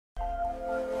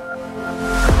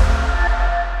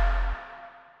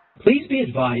be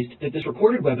advised that this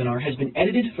recorded webinar has bbeen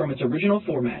edited from its original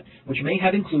format, which may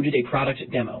have included a product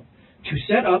demo.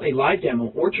 To set up a live demo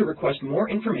or to request more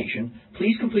information,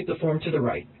 please complete the form to the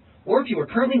right. Or if you are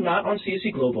currently not on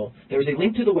CSC Global, there is a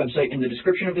link to the website in the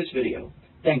description of this video.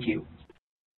 Thank you.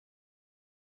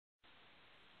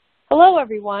 Hello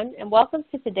everyone, and welcome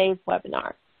to today's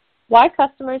webinar, Why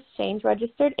Customers Change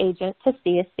Registered Agent to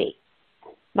CSC.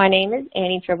 My name is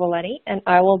Annie Triboletti, and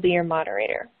I will be your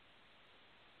moderator.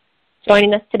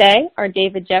 Joining us today are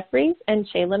David Jeffries and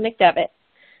Shayla McDevitt.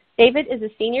 David is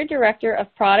a Senior Director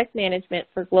of Product Management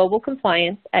for Global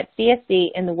Compliance at CSC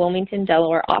in the Wilmington,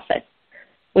 Delaware office.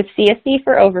 With CSC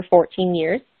for over 14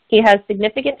 years, he has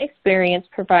significant experience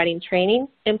providing training,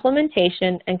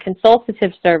 implementation, and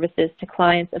consultative services to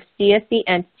clients of CSC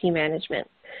Entity Management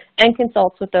and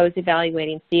consults with those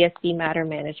evaluating CSC Matter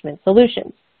Management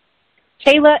Solutions.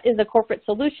 Shayla is a Corporate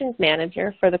Solutions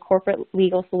Manager for the Corporate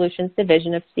Legal Solutions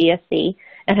Division of CSC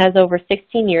and has over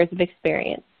 16 years of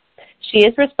experience. She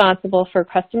is responsible for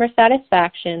customer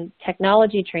satisfaction,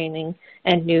 technology training,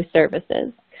 and new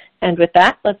services. And with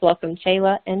that, let's welcome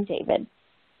Shayla and David.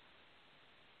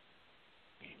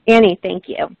 Annie, thank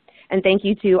you. And thank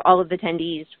you to all of the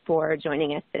attendees for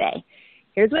joining us today.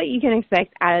 Here's what you can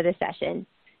expect out of the session.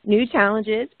 New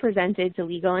challenges presented to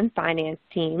legal and finance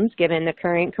teams given the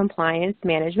current compliance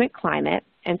management climate,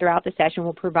 and throughout the session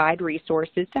we'll provide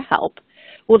resources to help.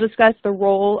 We'll discuss the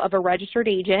role of a registered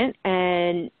agent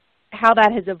and how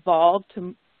that has evolved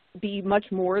to be much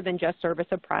more than just service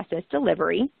of process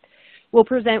delivery. We'll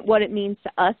present what it means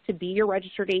to us to be your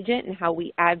registered agent and how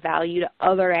we add value to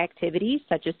other activities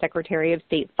such as Secretary of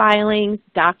State filings,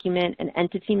 document and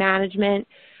entity management.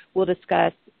 We'll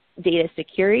discuss data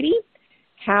security,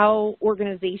 how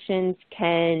organizations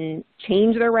can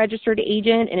change their registered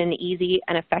agent in an easy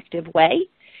and effective way.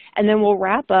 And then we'll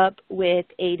wrap up with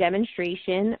a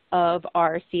demonstration of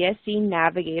our CSC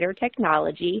Navigator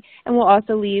technology, and we'll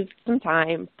also leave some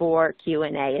time for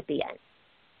Q&A at the end.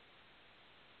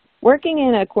 Working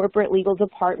in a corporate legal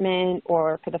department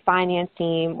or for the finance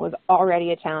team was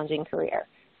already a challenging career,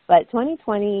 but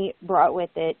 2020 brought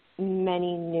with it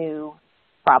many new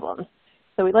problems.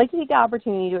 So we'd like to take the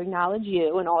opportunity to acknowledge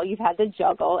you and all you've had to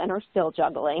juggle and are still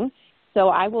juggling. So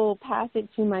I will pass it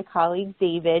to my colleague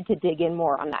David to dig in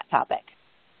more on that topic.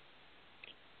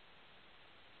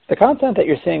 The content that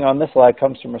you're seeing on this slide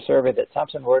comes from a survey that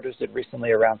Thomson Reuters did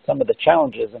recently around some of the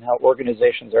challenges and how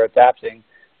organizations are adapting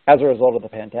as a result of the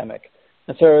pandemic.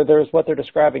 And so there's what they're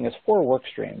describing as 4 work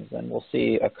streams, and we'll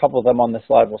see a couple of them on this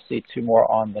slide. We'll see 2 more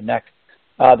on the next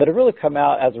that have really come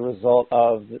out as a result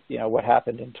of what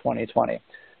happened in 2020.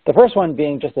 The first one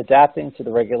being just adapting to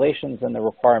the regulations and the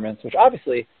requirements, which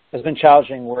obviously has been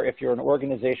challenging where if you're an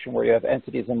organization where you have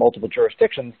entities in multiple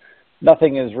jurisdictions,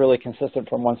 nothing is really consistent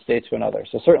from one state to another.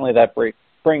 So certainly that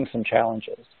brings some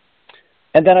challenges.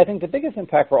 And then I think the biggest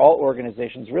impact for all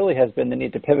organizations really has been the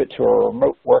need to pivot to a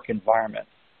remote work environment.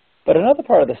 But another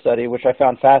part of the study, which I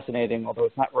found fascinating, although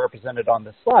it's not represented on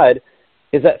this slide,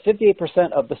 is that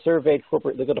 58% of the surveyed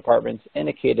corporate legal departments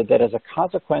indicated that as a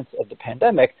consequence of the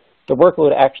pandemic, the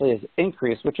workload actually has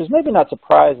increased, which is maybe not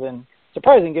surprising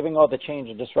given all the change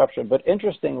and disruption. But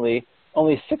interestingly,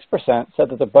 only 6% said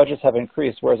that their budgets have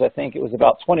increased, whereas I think it was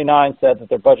about 29% said that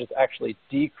their budgets actually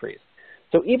decreased.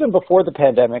 So even before the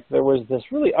pandemic, there was this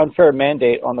really unfair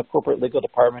mandate on the corporate legal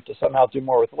department to somehow do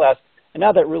more with less, and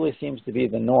now that really seems to be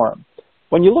the norm.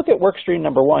 When you look at work stream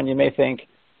number 1, you may think,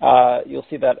 you'll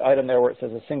see that item there where it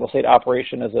says a single state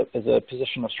operation is a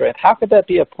position of strength. How could that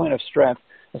be a point of strength,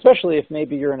 especially if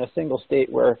maybe you're in a single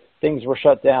state where things were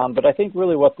shut down? But I think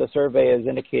really what the survey is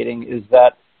indicating is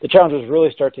that the challenges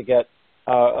really start to get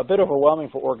a bit overwhelming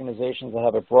for organizations that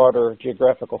have a broader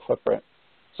geographical footprint.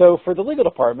 So for the legal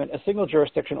department, a single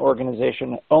jurisdiction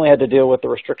organization only had to deal with the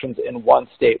restrictions in one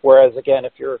state, whereas again,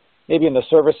 if you're maybe in the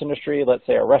service industry, let's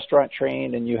say a restaurant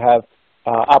chain, and you have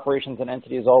operations and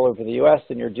entities all over the U.S.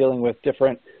 and you're dealing with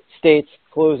different states,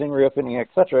 closing, reopening, et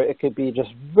cetera, it could be just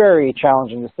very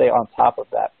challenging to stay on top of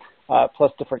that.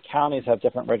 Plus different counties have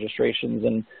different registrations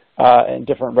and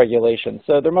different regulations.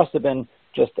 So there must have been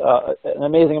just an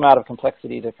amazing amount of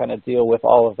complexity to kind of deal with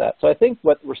all of that. So I think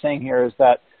what we're saying here is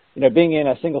that being in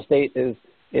a single state is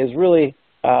really,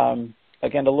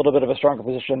 again, a little bit of a stronger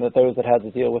position than those that had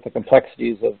to deal with the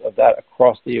complexities of that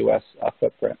across the U.S.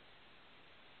 Footprint.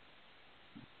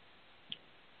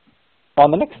 On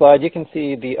the next slide, you can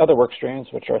see the other work streams,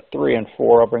 which are 3 and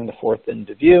 4. I'll bring the 4th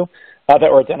into view, that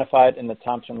were identified in the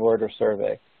Thomson Reuters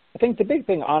survey. I think the big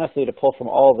thing, honestly, to pull from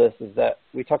all of this is that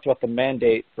we talked about the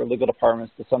mandate for legal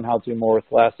departments to somehow do more with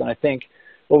less. And I think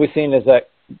what we've seen is that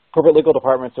corporate legal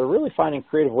departments are really finding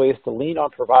creative ways to lean on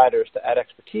providers to add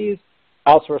expertise,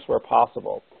 outsource where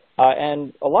possible.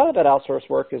 And a lot of that outsource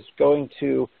work is going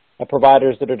to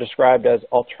providers that are described as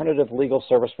alternative legal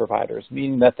service providers,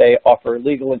 meaning that they offer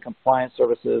legal and compliance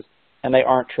services and they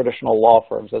aren't traditional law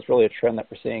firms. That's really a trend that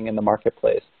we're seeing in the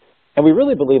marketplace. And we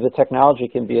really believe that technology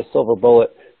can be a silver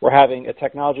bullet. We're having a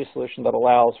technology solution that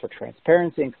allows for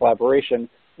transparency and collaboration.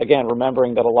 Again,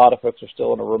 remembering that a lot of folks are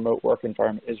still in a remote work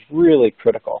environment is really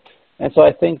critical. And so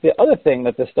I think the other thing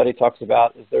that this study talks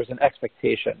about is there's an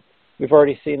expectation. We've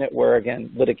already seen it where, again,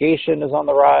 litigation is on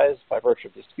the rise by virtue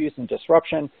of disputes and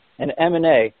disruption, and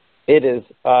M&A, it is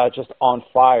just on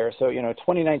fire. So,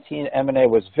 2019 M&A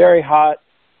was very hot.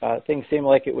 Things seemed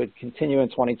like it would continue in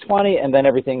 2020, and then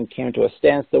everything came to a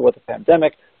standstill with the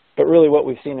pandemic. But really what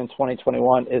we've seen in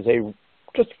 2021 is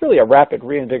just really a rapid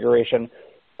reinvigoration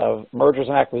of mergers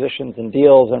and acquisitions and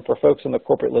deals. And for folks in the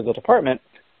corporate legal department,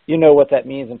 you know what that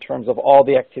means in terms of all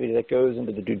the activity that goes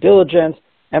into the due diligence.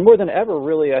 And more than ever,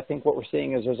 really, I think what we're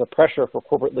seeing is there's a pressure for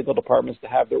corporate legal departments to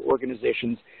have their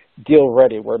organizations deal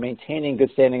ready, where maintaining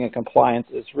good standing and compliance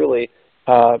is really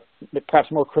perhaps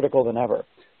more critical than ever.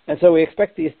 And so we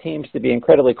expect these teams to be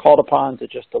incredibly called upon to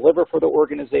just deliver for their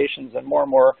organizations, and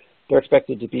more, they're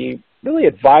expected to be really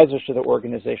advisors to their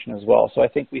organization as well. So I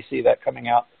think we see that coming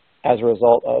out as a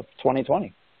result of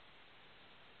 2020.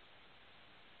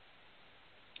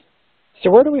 So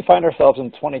where do we find ourselves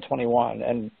in 2021,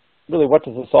 and really what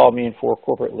does this all mean for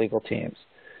corporate legal teams?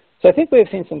 So I think we have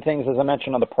seen some things, as I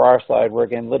mentioned on the prior slide, where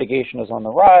again, litigation is on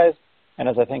the rise. And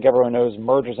as I think everyone knows,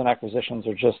 mergers and acquisitions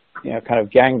are just, kind of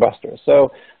gangbusters. So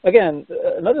again,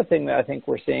 another thing that I think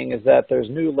we're seeing is that there's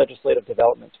new legislative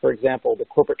developments. For example, the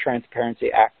Corporate Transparency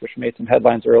Act, which made some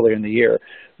headlines earlier in the year,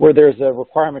 where there's a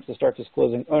requirement to start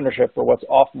disclosing ownership, or what's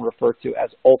often referred to as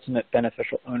ultimate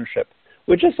beneficial ownership,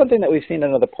 which is something that we've seen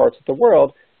in other parts of the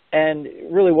world. And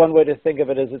really one way to think of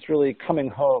it is it's really coming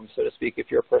home, so to speak, if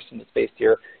you're a person that's based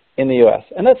here in the U.S.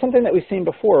 And that's something that we've seen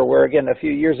before, where again, a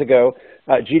few years ago,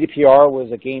 GDPR was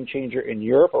a game changer in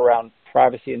Europe around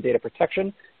privacy and data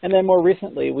protection. And then more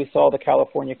recently, we saw the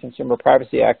California Consumer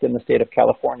Privacy Act in the state of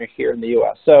California here in the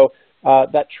U.S. So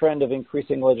that trend of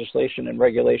increasing legislation and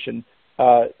regulation,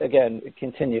 again,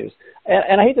 continues.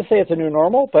 And I hate to say it's a new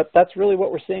normal, but that's really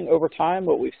what we're seeing over time,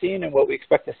 what we've seen and what we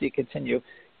expect to see continue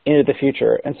into the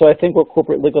future. And so I think what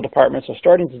corporate legal departments are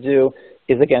starting to do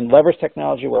is, again, leverage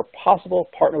technology where possible,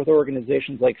 partner with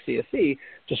organizations like CSC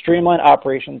to streamline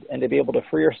operations and to be able to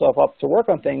free yourself up to work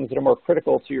on things that are more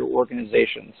critical to your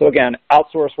organization. So again,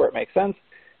 outsource where it makes sense,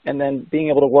 and then being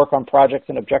able to work on projects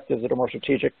and objectives that are more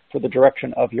strategic for the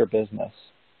direction of your business.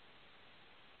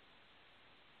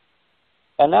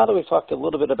 And now that we've talked a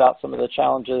little bit about some of the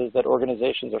challenges that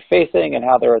organizations are facing and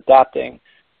how they're adapting,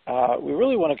 we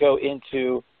really want to go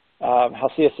into how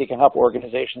CSC can help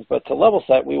organizations. But to level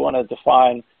set, we want to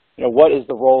define, what is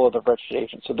the role of the registered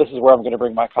agent. So this is where I'm going to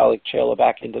bring my colleague Chayla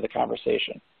back into the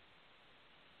conversation.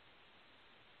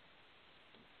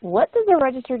 What does a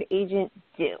registered agent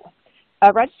do?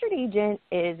 A registered agent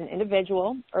is an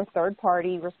individual or third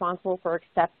party responsible for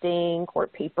accepting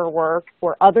court paperwork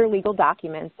or other legal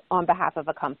documents on behalf of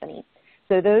a company.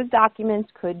 So those documents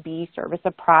could be service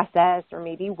of process or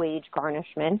maybe wage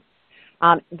garnishments.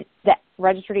 That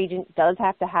registered agent does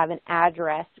have to have an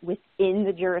address within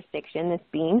the jurisdiction that's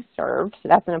being served, so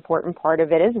that's an important part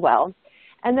of it as well.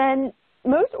 And then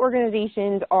most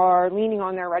organizations are leaning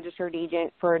on their registered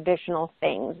agent for additional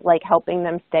things, like helping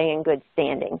them stay in good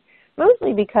standing,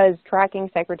 mostly because tracking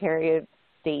Secretary of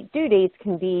State due dates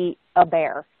can be a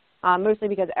bear, mostly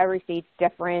because every state's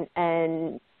different,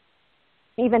 and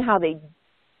even how they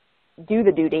do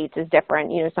the due dates is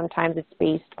different. Sometimes it's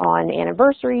based on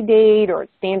anniversary date, or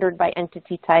it's standard by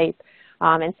entity type,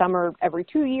 and some are every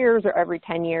 2 years or every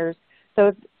 10 years. So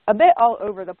it's a bit all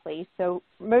over the place. So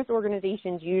most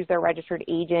organizations use their registered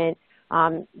agent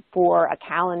for a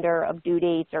calendar of due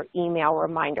dates or email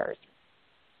reminders.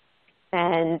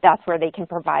 And that's where they can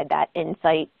provide that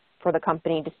insight for the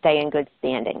company to stay in good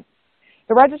standing.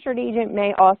 The registered agent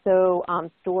may also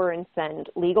store and send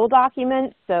legal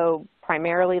documents, so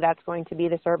primarily that's going to be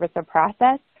the service of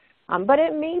process, but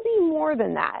it may be more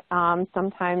than that.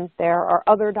 Sometimes there are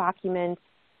other documents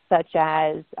such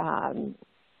as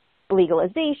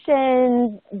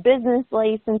legalization, business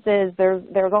licenses.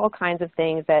 There's all kinds of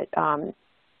things that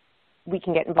we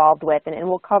can get involved with, and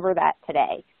we'll cover that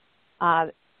today.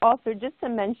 Also, just to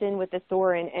mention with the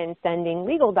store and sending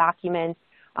legal documents,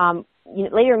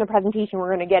 later in the presentation,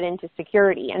 we're going to get into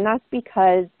security, and that's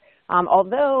because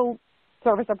although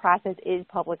service of process is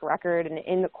public record, and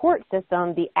in the court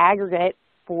system, the aggregate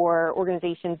for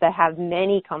organizations that have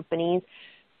many companies,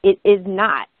 it is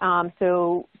not.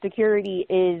 So security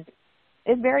is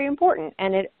is very important,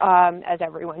 and it, as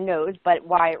everyone knows, but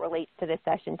why it relates to this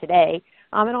session today.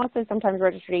 And also sometimes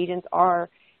registered agents are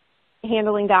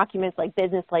handling documents like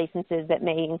business licenses that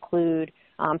may include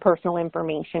personal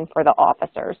information for the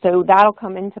officer. So that'll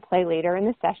come into play later in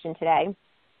the session today.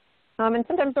 And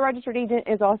sometimes the registered agent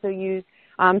is also used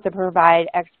to provide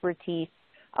expertise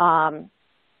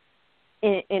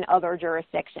in other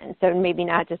jurisdictions. So maybe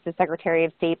not just the Secretary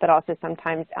of State, but also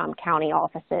sometimes county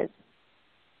offices.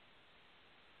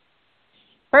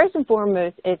 First and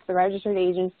foremost, it's the registered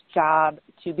agent's job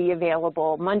to be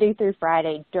available Monday through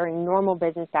Friday during normal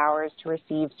business hours to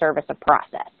receive service of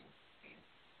process.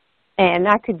 And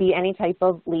that could be any type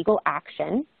of legal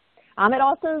action. It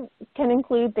also can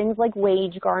include things like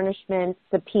wage garnishments,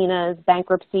 subpoenas,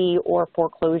 bankruptcy, or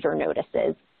foreclosure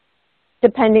notices,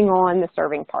 depending on the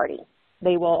serving party.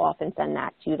 They will often send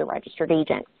that to the registered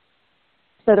agent.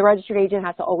 So the registered agent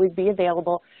has to always be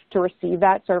available to receive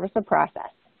that service of process.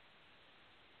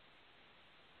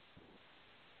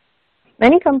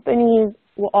 Many companies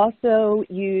will also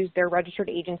use their registered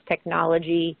agent's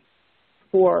technology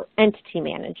for entity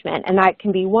management, and that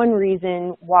can be one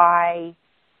reason why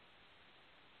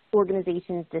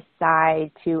organizations decide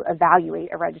to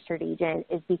evaluate a registered agent,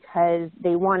 is because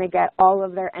they want to get all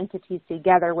of their entities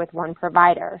together with one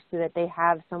provider so that they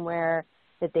have somewhere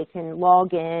that they can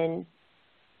log in,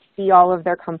 see all of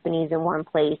their companies in one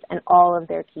place and all of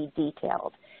their key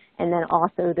details. And then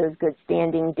also those good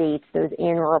standing dates, those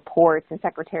annual reports and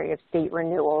Secretary of State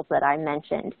renewals that I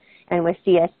mentioned. And with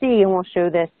CSC, and we'll show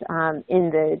this in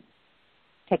the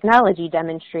technology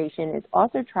demonstration, is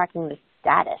also tracking the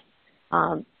status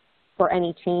for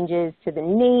any changes to the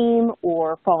name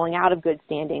or falling out of good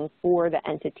standing for the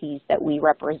entities that we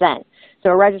represent. So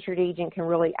a registered agent can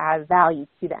really add value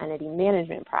to the entity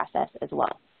management process as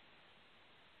well.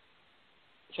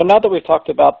 So now that we've talked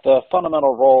about the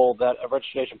fundamental role that a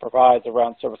registered agent provides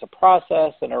around service of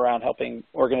process and around helping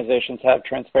organizations have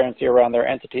transparency around their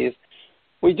entities,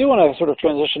 we do want to sort of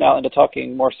transition out into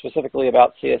talking more specifically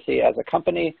about CSC as a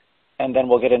company, and then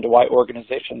we'll get into why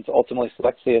organizations ultimately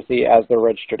select CSC as their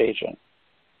registered agent.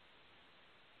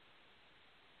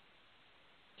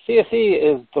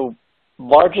 CSC is the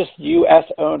largest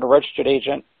U.S.-owned registered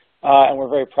agent, and we're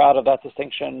very proud of that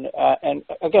distinction. And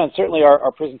again, certainly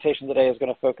our presentation today is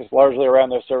going to focus largely around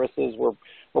their services.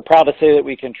 We're proud to say that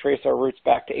we can trace our roots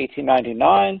back to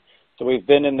 1899. So we've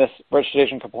been in this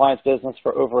registration agent compliance business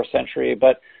for over a century,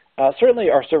 but certainly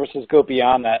our services go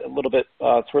beyond that. A little bit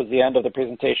towards the end of the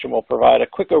presentation, we'll provide a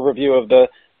quick overview of the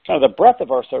kind of the breadth of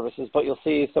our services, but you'll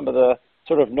see some of the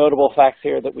sort of notable facts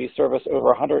here that we service over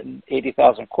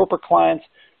 180,000 corporate clients.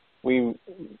 We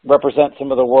represent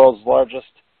some of the world's largest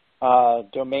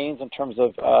domains in terms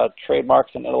of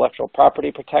trademarks and intellectual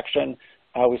property protection.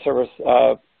 We service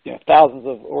thousands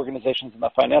of organizations in the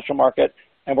financial market,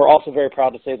 and we're also very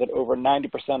proud to say that over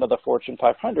 90% of the Fortune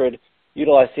 500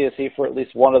 utilize CSC for at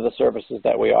least one of the services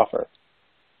that we offer.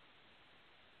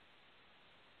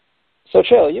 So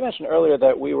Shayla, you mentioned earlier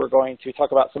that we were going to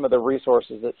talk about some of the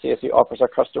resources that CSC offers our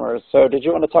customers. So did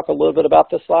you want to talk a little bit about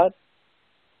this slide?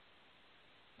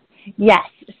 Yes.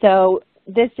 So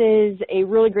this is a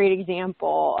really great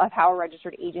example of how a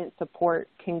registered agent support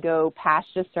can go past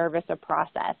just service of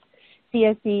process.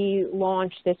 CSC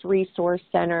launched this resource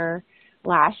center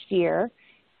last year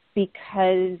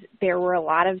because there were a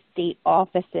lot of state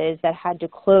offices that had to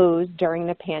close during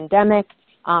the pandemic.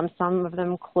 Some of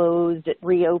them closed,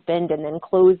 reopened, and then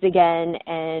closed again.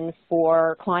 And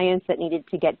for clients that needed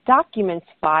to get documents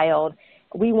filed,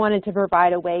 we wanted to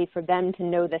provide a way for them to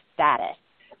know the status.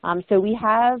 So we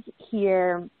have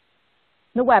here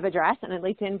the web address, and I'd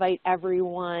like to invite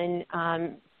everyone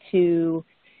to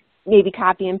maybe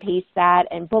copy and paste that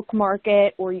and bookmark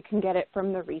it, or you can get it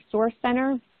from the Resource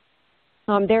Center.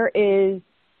 There is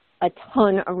a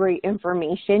ton of great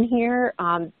information here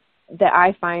that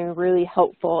I find really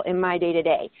helpful in my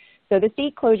day-to-day. So the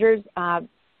state closures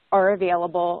are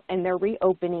available and their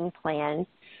reopening plans.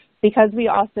 Because we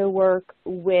also work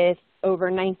with over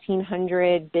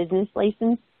 1,900 business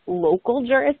licensed local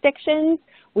jurisdictions,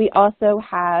 we also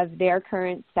have their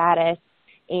current status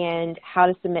and how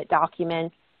to submit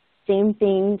documents. Same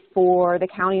thing for the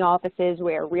county offices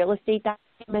where real estate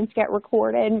documents get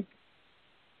recorded.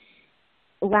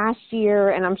 Last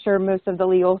year, and I'm sure most of the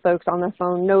legal folks on the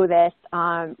phone know this,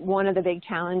 one of the big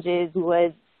challenges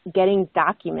was getting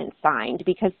documents signed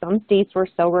because some states were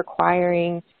still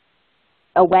requiring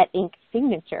a wet ink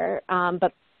signature,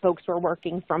 but folks were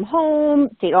working from home,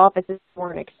 state offices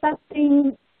weren't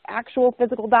accepting actual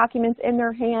physical documents in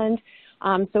their hand.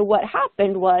 So what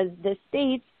happened was the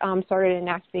states started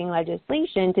enacting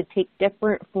legislation to take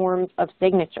different forms of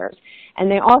signatures. And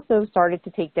they also started to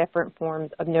take different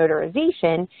forms of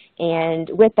notarization. And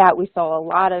with that, we saw a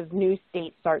lot of new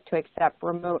states start to accept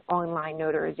remote online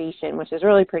notarization, which is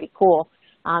really pretty cool.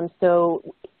 So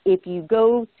if you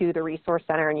go to the Resource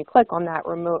Center and you click on that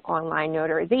remote online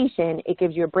notarization, it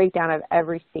gives you a breakdown of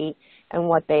every state and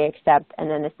what they accept and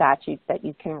then the statutes that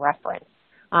you can reference.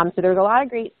 So there's a lot of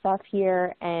great stuff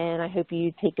here, and I hope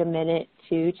you take a minute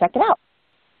to check it out.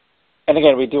 And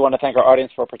again, we do want to thank our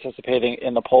audience for participating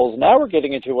in the polls. Now we're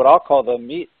getting into what I'll call the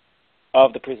meat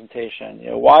of the presentation.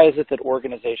 Why is it that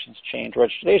organizations change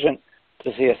registered agent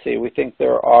to CSC? We think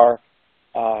there are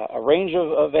a range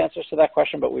of answers to that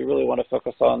question, but we really want to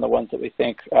focus on the ones that we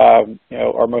think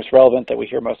are most relevant, that we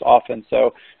hear most often.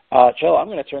 So, Jill, I'm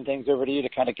going to turn things over to you to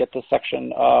kind of get this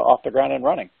section off the ground and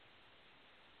running.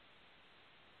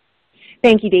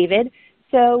 Thank you, David.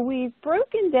 So we've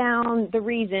broken down the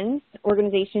reasons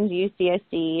organizations use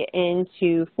CSC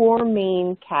into 4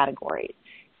 main categories.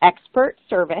 Expert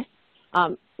service,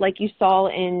 like you saw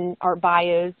in our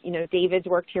bios, David's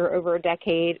worked here over a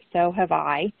decade, so have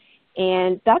I.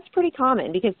 And that's pretty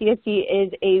common because CSC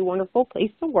is a wonderful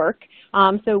place to work.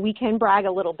 So we can brag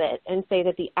a little bit and say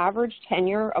that the average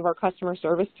tenure of our customer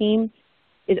service team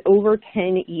is over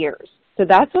 10 years. So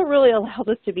that's what really allows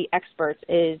us to be experts,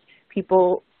 is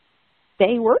people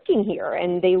stay working here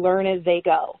and they learn as they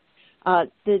go.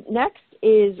 The next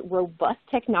is robust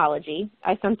technology.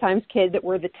 I sometimes kid that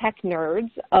we're the tech nerds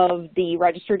of the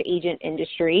registered agent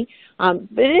industry, but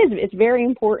it's very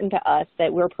important to us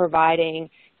that we're providing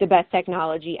the best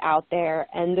technology out there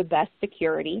and the best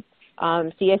security.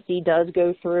 CSC does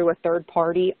go through a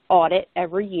third-party audit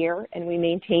every year, and we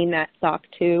maintain that SOC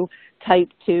 2 Type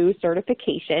 2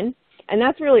 certification. And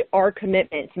that's really our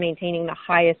commitment to maintaining the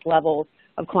highest levels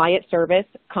of client service,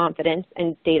 confidence,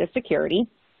 and data security.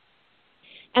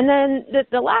 And then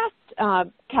the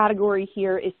last category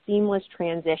here is seamless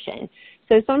transition.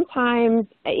 So sometimes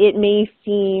it may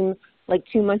seem like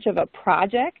too much of a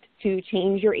project to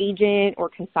change your agent or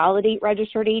consolidate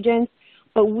registered agents,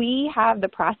 but we have the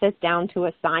process down to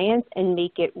a science and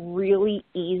make it really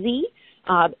easy.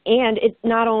 And it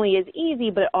not only is easy,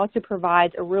 but it also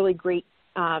provides a really great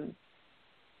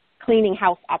cleaning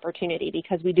house opportunity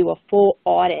because we do a full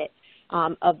audit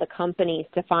of the companies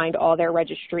to find all their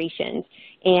registrations.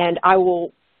 And I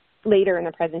will later in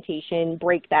the presentation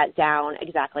break that down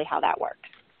exactly how that works.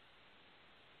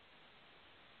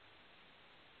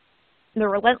 The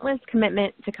relentless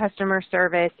commitment to customer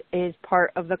service is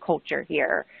part of the culture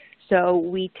here. So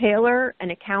we tailor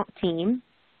an account team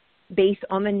based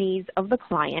on the needs of the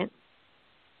client.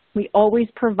 We always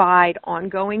provide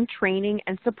ongoing training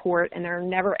and support, and there are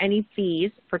never any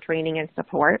fees for training and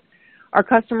support. Our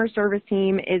customer service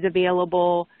team is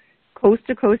available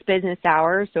coast-to-coast business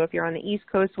hours. So if you're on the East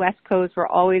Coast, West Coast, we're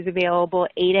always available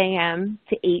 8 a.m.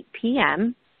 to 8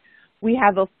 p.m. We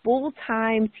have a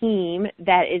full-time team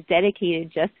that is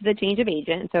dedicated just to the change of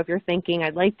agent. So if you're thinking,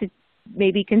 I'd like to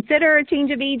maybe consider a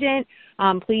change of agent,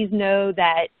 please know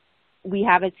that we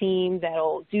have a team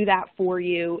that'll do that for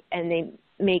you, and they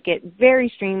make it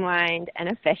very streamlined and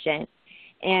efficient.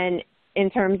 And in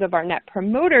terms of our Net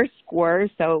Promoter Score,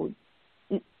 so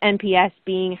NPS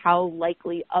being how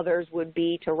likely others would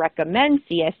be to recommend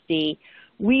CSC,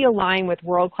 we align with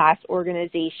world-class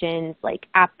organizations like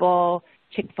Apple,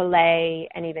 Chick-fil-A,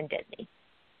 and even Disney.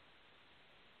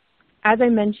 As I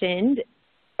mentioned,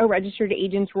 a registered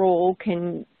agent's role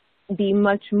can be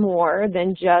much more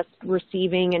than just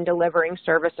receiving and delivering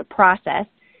service or process.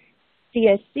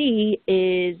 CSC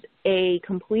is a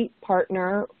complete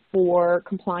partner for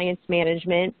compliance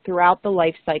management throughout the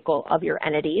life cycle of your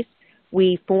entities.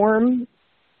 We form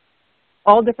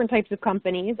all different types of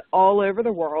companies all over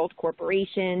the world,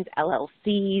 corporations,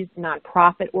 LLCs,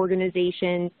 nonprofit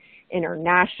organizations,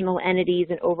 international entities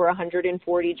in over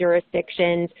 140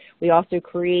 jurisdictions. We also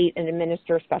create and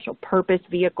administer special purpose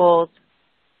vehicles.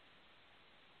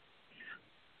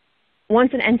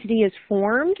 Once an entity is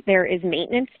formed, there is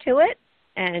maintenance to it,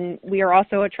 and we are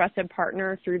also a trusted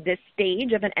partner through this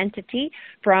stage of an entity,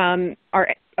 from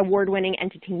our award-winning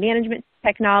entity management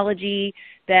technology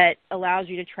that allows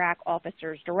you to track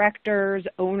officers, directors,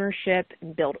 ownership,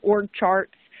 and build org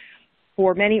charts.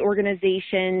 For many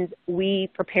organizations, we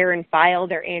prepare and file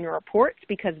their annual reports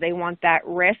because they want that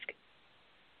risk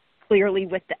clearly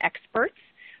with the experts.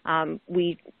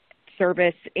 We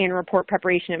service annual report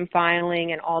preparation and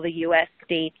filing in all the U.S.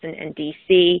 states and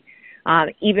D.C.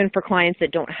 Even for clients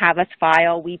that don't have us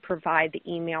file, we provide the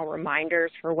email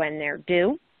reminders for when they're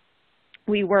due.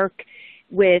 We work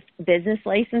with business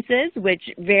licenses, which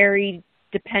vary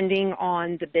depending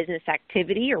on the business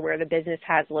activity or where the business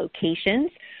has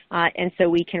locations. And so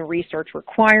we can research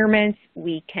requirements,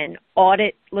 we can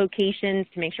audit locations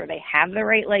to make sure they have the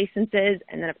right licenses,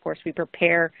 and then of course we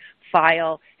prepare,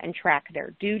 file, and track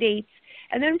their due dates.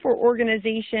 And then for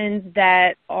organizations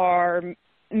that are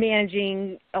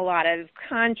managing a lot of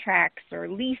contracts or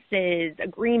leases,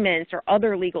 agreements, or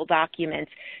other legal documents,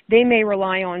 they may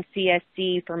rely on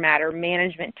CSC for matter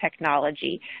management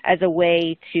technology as a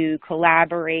way to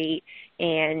collaborate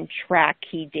and track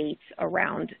key dates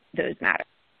around those matters.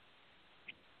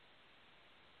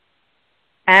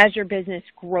 As your business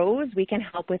grows, we can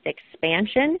help with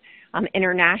expansion.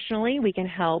 Internationally, we can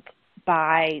help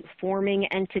by forming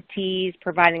entities,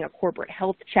 providing a corporate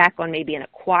health check on maybe an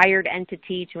acquired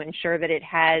entity to ensure that it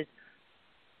has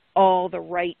all the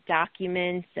right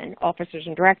documents and officers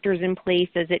and directors in place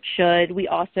as it should. We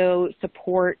also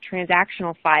support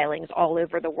transactional filings all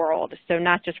over the world. So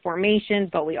not just formations,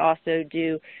 but we also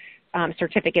do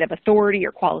certificate of authority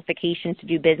or qualifications to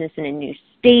do business in a new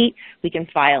state. We can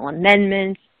file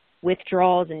amendments,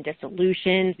 withdrawals, and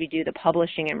dissolutions. We do the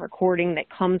publishing and recording that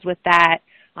comes with that.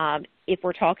 If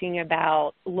we're talking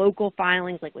about local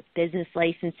filings, like with business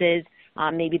licenses,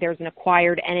 maybe there's an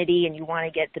acquired entity and you want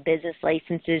to get the business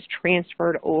licenses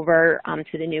transferred over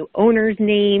to the new owner's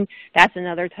name. That's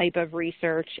another type of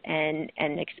research and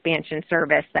expansion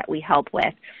service that we help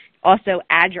with. Also,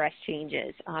 address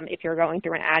changes. If you're going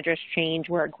through an address change,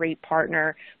 we're a great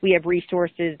partner. We have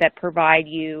resources that provide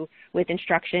you with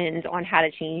instructions on how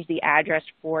to change the address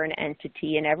for an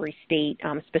entity in every state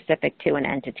specific to an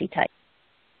entity type.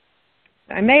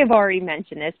 I may have already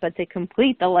mentioned this, but to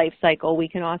complete the life cycle, we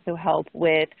can also help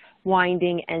with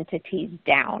winding entities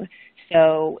down.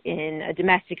 So in a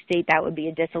domestic state, that would be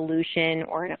a dissolution,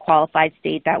 or in a qualified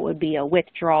state, that would be a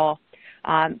withdrawal.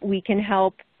 We can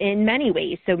help in many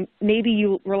ways. So maybe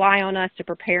you rely on us to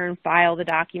prepare and file the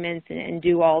documents and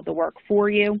do all the work for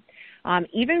you.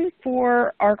 Even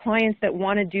for our clients that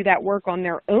want to do that work on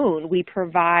their own, we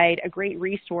provide a great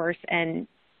resource, and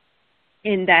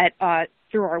in that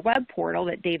through our web portal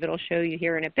that David will show you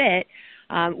here in a bit,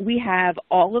 we have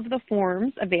all of the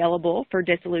forms available for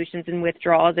dissolutions and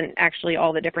withdrawals, and actually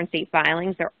all the different state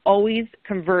filings. They're always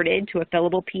converted to a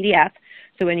fillable PDF.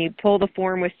 So when you pull the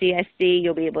form with CSC,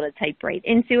 you'll be able to type right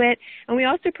into it. And we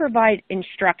also provide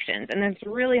instructions, and that's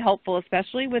really helpful,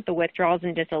 especially with the withdrawals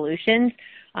and dissolutions.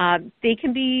 They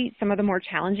can be some of the more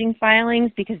challenging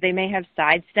filings because they may have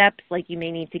side steps, like you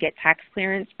may need to get tax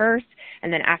clearance first,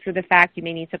 and then after the fact, you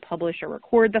may need to publish or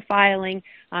record the filing.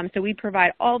 So we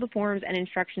provide all the forms and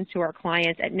instructions to our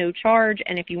clients at no charge,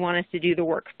 and if you want us to do the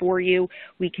work for you,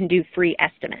 we can do free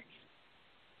estimates.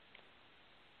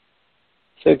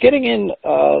 So getting in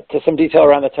to some detail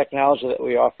around the technology that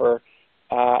we offer,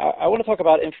 I want to talk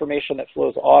about information that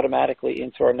flows automatically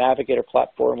into our Navigator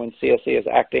platform when CSC is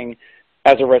acting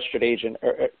as a registered agent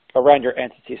or around your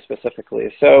entity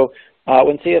specifically. So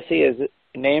when CSC is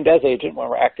named as agent, when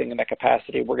we're acting in that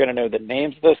capacity, we're going to know the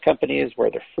names of those companies, where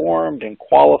they're formed and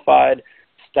qualified,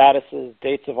 statuses,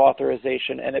 dates of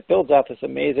authorization, and it builds out this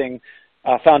amazing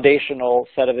foundational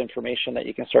set of information that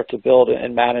you can start to build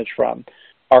and manage from.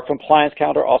 Our compliance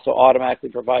counter also automatically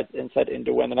provides insight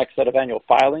into when the next set of annual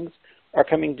filings are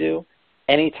coming due.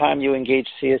 Anytime you engage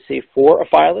CSC for a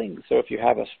filing, so if you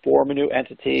have us form a new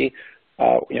entity,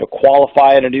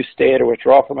 qualify in a new state or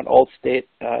withdraw from an old state,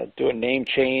 do a name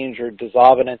change or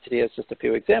dissolve an entity as just a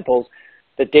few examples,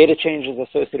 the data changes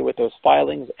associated with those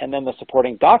filings and then the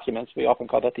supporting documents, we often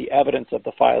call that the evidence of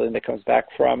the filing that comes back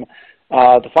from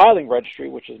the filing registry,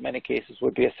 which in many cases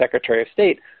would be a Secretary of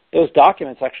State. Those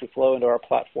documents actually flow into our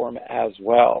platform as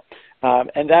well.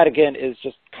 And that, again, is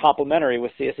just complementary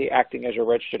with CSC acting as your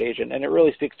registered agent. And it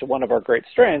really speaks to one of our great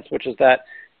strengths, which is that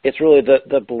it's really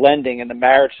the blending and the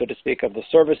marriage, so to speak, of the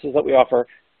services that we offer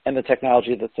and the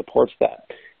technology that supports that.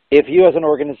 If you as an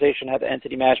organization have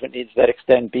entity management needs that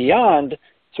extend beyond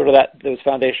sort of those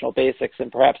foundational basics,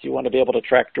 and perhaps you want to be able to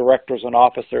track directors and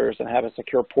officers and have a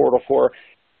secure portal for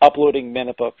uploading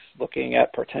minute books, looking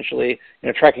at potentially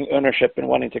tracking ownership and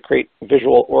wanting to create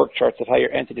visual org charts of how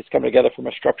your entities come together from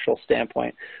a structural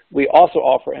standpoint, we also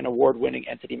offer an award-winning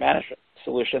entity management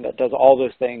solution that does all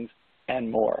those things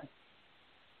and more.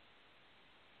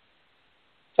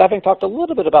 So having talked a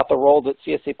little bit about the role that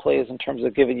CSC plays in terms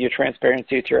of giving you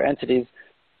transparency to your entities,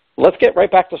 let's get right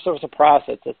back to service of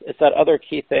process. It's that other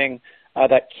key thing,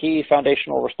 that key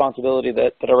foundational responsibility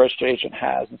that a registered agent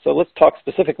has. And so let's talk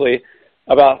specifically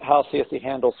about how CSC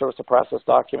handles service of process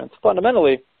documents.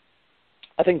 Fundamentally,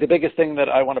 I think the biggest thing that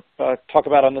I want to talk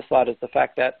about on this slide is the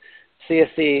fact that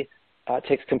CSC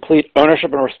takes complete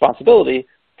ownership and responsibility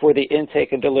for the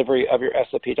intake and delivery of your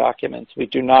SOP documents. We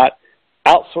do not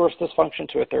outsource this function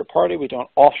to a third party. We don't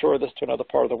offshore this to another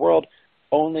part of the world.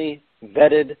 Only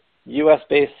vetted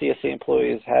US-based CSC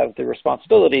employees have the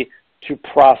responsibility to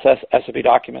process SOP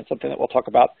documents, something that we'll talk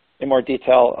about in more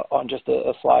detail on just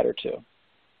a slide or two.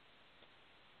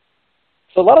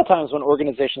 So a lot of times when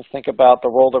organizations think about the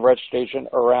role of the registered agent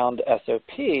around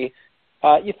SOP,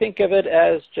 you think of it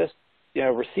as just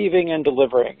receiving and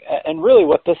delivering. And really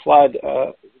what this slide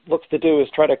looks to do is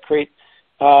try to create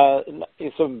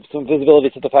some visibility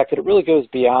to the fact that it really goes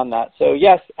beyond that. So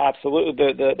yes,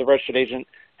 absolutely, the registered agent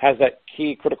has that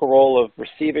key critical role of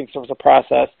receiving service of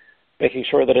process, making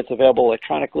sure that it's available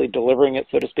electronically, delivering it,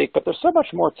 so to speak, but there's so much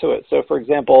more to it. So for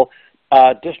example,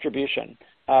 distribution.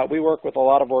 We work with a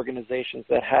lot of organizations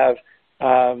that have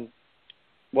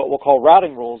what we'll call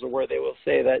routing rules, or where they will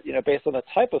say that, based on the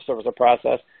type of service of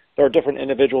process, there are different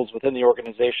individuals within the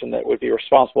organization that would be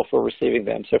responsible for receiving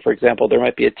them. So for example, there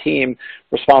might be a team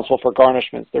responsible for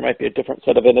garnishments. There might be a different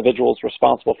set of individuals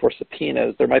responsible for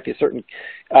subpoenas. There might be certain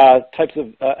types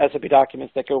of SOP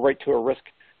documents that go right to a risk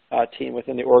team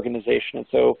within the organization. And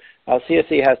so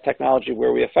CSC has technology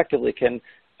where we effectively can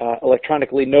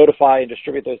electronically notify and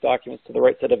distribute those documents to the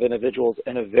right set of individuals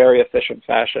in a very efficient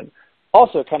fashion.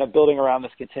 Also, kind of building around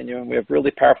this continuum, we have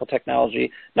really powerful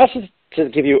technology, not just to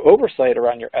give you oversight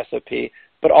around your SOP,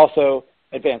 but also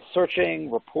advanced searching,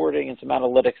 reporting, and some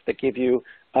analytics that give you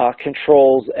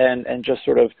controls and just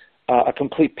sort of a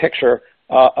complete picture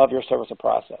of your service of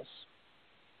process.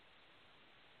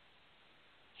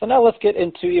 So now let's get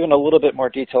into even a little bit more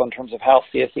detail in terms of how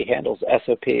CSC handles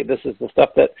SOP. This is the stuff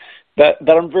that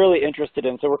I'm really interested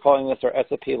in, so we're calling this our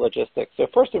SOP logistics. So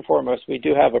first and foremost, we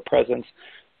do have a presence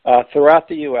throughout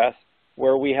the U.S.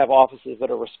 where we have offices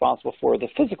that are responsible for the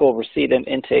physical receipt and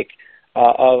intake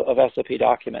of SOP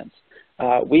documents.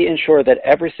 We ensure that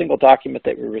every single document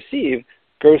that we receive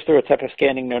goes through a type of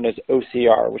scanning known as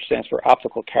OCR, which stands for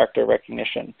optical character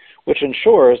recognition, which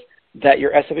ensures that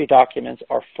your SOP documents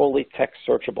are fully text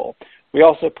searchable. We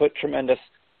also put tremendous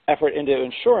effort into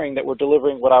ensuring that we're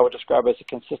delivering what I would describe as a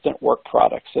consistent work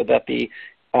product, so that the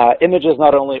images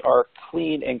not only are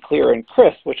clean and clear and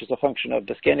crisp, which is a function of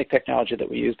the scanning technology that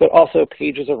we use, but also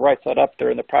pages are right side up.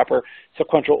 They're in the proper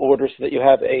sequential order so that you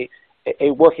have a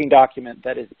working document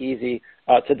that is easy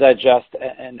to digest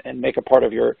and make a part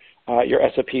of your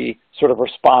SOP sort of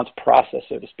response process,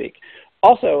 so to speak.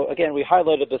 Also, again, we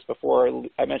highlighted this before,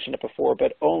 I mentioned it before,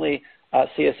 but only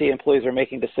CSC employees are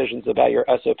making decisions about your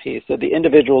SOP. So the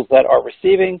individuals that are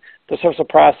receiving the service of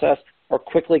process are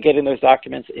quickly getting those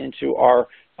documents into our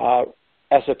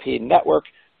SOP network.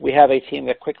 We have a team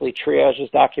that quickly triages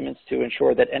documents to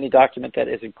ensure that any document that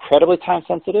is incredibly time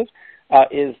sensitive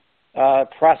is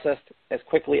processed as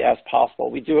quickly as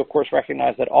possible. We do, of course,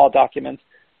 recognize that all documents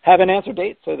have an answer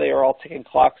date, so they are all ticking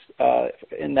clocks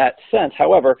in that sense.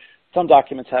 However, some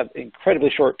documents have incredibly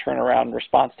short turnaround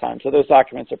response time, so those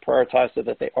documents are prioritized so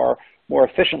that they are more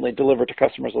efficiently delivered to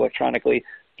customers electronically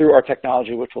through our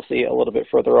technology, which we'll see a little bit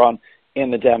further on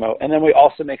in the demo. And then we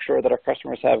also make sure that our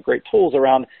customers have great tools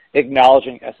around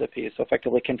acknowledging SOPs, so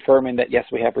effectively confirming that, yes,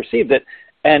 we have received it.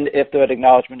 And if that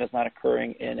acknowledgement is not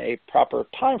occurring in a proper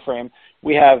time frame,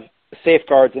 we have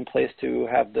safeguards in place to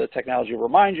have the technology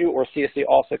remind you, or CSC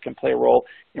also can play a role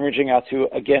in reaching out to,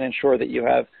 again, ensure that you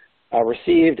have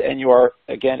received and you are,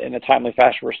 again, in a timely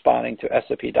fashion responding to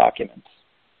SOP documents.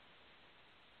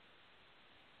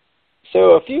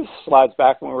 So a few slides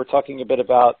back when we were talking a bit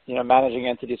about managing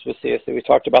entities with CSC, we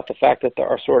talked about the fact that there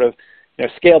are sort of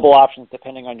scalable options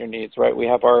depending on your needs, right? We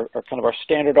have our kind of our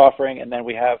standard offering, and then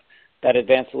we have that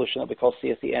advanced solution that we call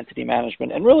CSC Entity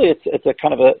Management. And really it's a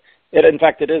kind of in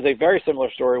fact, it is a very similar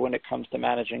story when it comes to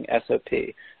managing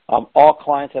SOP. All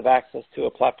clients have access to a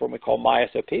platform we call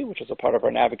MySOP, which is a part of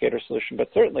our Navigator solution, but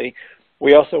certainly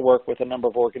we also work with a number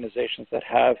of organizations that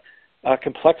have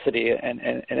complexity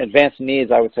and advanced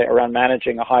needs, I would say, around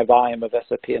managing a high volume of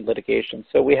SOP and litigation.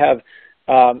 So we have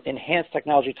enhanced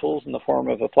technology tools in the form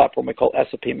of a platform we call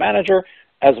SOP Manager,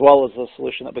 as well as a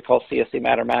solution that we call CSC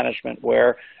Matter Management,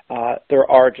 where there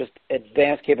are just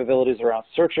advanced capabilities around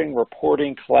searching,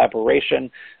 reporting,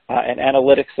 collaboration, and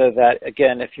analytics, so that,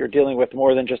 again, if you're dealing with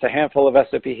more than just a handful of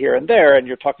SOP here and there, and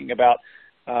you're talking about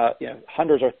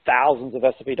hundreds or thousands of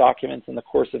SOP documents in the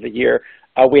course of a year,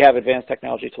 we have advanced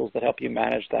technology tools that help you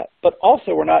manage that. But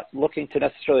also, we're not looking to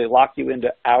necessarily lock you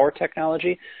into our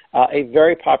technology. A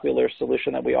very popular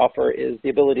solution that we offer is the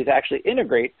ability to actually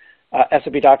integrate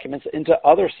SOP documents into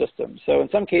other systems. So in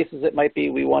some cases, it might be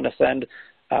we want to send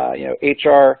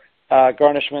HR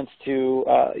garnishments to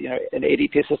an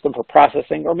ADP system for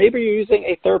processing, or maybe you're using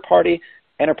a third-party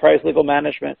enterprise legal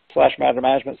management / matter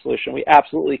management solution, we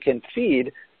absolutely can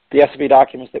feed the SOP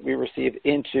documents that we receive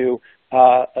into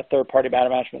a third-party matter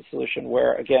management solution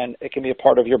where, again, it can be a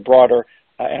part of your broader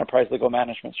enterprise legal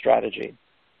management strategy.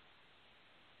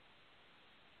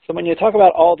 So when you talk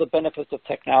about all the benefits of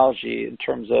technology in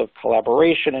terms of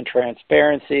collaboration and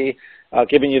transparency,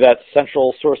 giving you that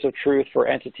central source of truth for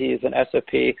entities and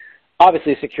SOP,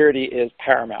 obviously security is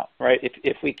paramount, right?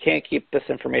 If we can't keep this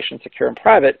information secure and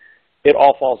private, it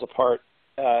all falls apart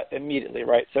immediately,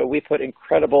 right? So we put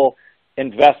incredible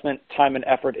investment, time, and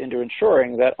effort into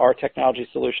ensuring that our technology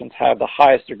solutions have the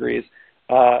highest degrees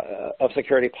of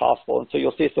security possible. And so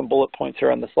you'll see some bullet points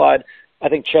here on the slide. I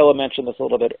think Chela mentioned this a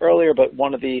little bit earlier, but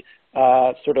one of the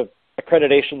sort of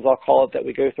accreditations, I'll call it, that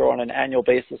we go through on an annual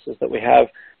basis is that we have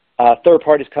third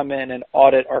parties come in and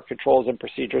audit our controls and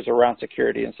procedures around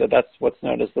security. And so that's what's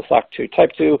known as the SOC 2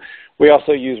 Type 2. We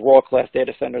also use world-class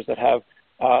data centers that have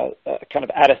kind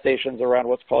of attestations around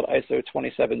what's called ISO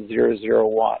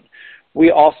 27001. We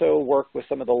also work with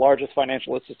some of the largest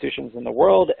financial institutions in the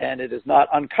world, and it is not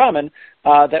uncommon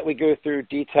that we go through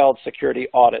detailed security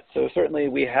audits. So certainly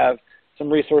we have some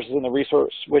resources in the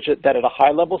resource widget that at a high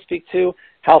level speak to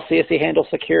how CSC handles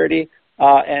security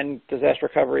and disaster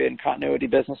recovery and continuity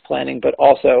business planning, but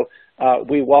also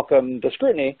we welcome the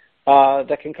scrutiny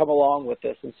that can come along with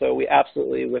this. And so we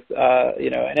absolutely, with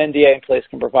an NDA in place,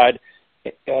 can provide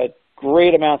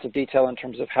great amounts of detail in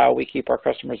terms of how we keep our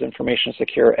customers' information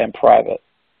secure and private.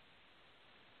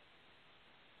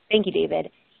 Thank you, David.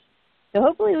 So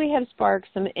hopefully we have sparked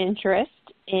some interest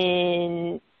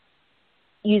in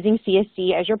using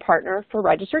CSC as your partner for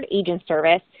registered agent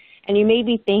service. And you may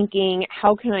be thinking,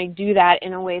 how can I do that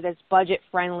in a way that's budget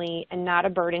friendly and not a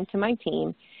burden to my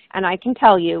team? And I can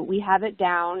tell you, we have it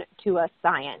down to a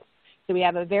science. So we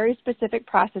have a very specific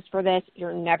process for this.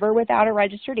 You're never without a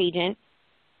registered agent.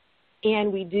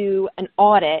 And we do an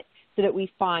audit so that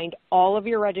we find all of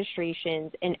your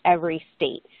registrations in every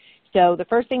state. So the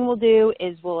first thing we'll do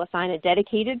is we'll assign a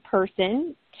dedicated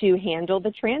person to handle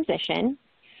the transition.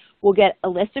 We'll get a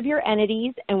list of your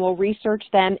entities and we'll research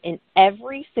them in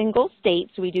every single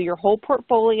state. So we do your whole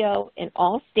portfolio in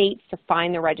all states to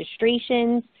find the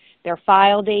registrations, their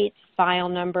file dates, file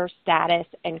number, status,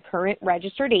 and current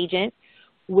registered agent.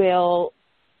 We'll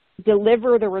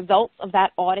deliver the results of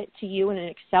that audit to you in an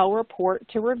Excel report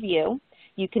to review.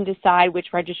 You can decide which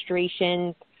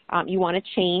registrations you want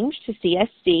to change to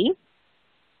CSC.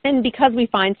 And because we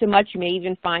find so much, you may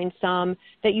even find some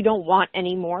that you don't want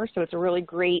anymore, so it's a really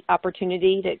great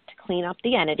opportunity to clean up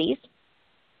the entities.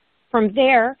 From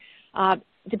there,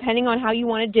 depending on how you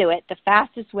want to do it, the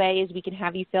fastest way is we can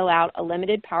have you fill out a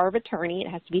limited power of attorney. It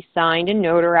has to be signed and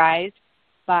notarized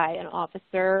by an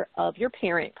officer of your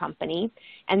parent company.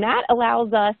 And that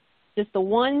allows us just the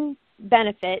one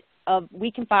benefit of we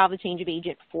can file the change of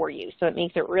agent for you. So it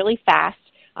makes it really fast.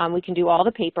 We can do all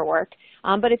the paperwork.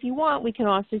 But if you want, we can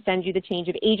also send you the change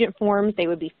of agent forms. They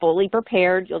would be fully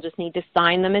prepared. You'll just need to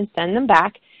sign them and send them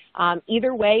back.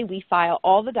 Either way, we file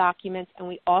all the documents, and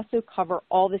we also cover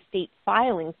all the state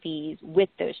filing fees with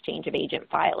those change of agent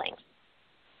filings.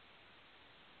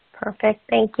 Perfect.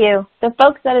 Thank you. So,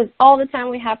 folks, that is all the time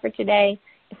we have for today.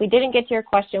 If we didn't get to your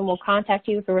question, we'll contact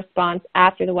you with a response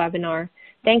after the webinar.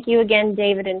 Thank you again,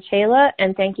 David and Shayla,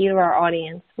 and thank you to our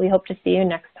audience. We hope to see you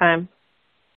next time.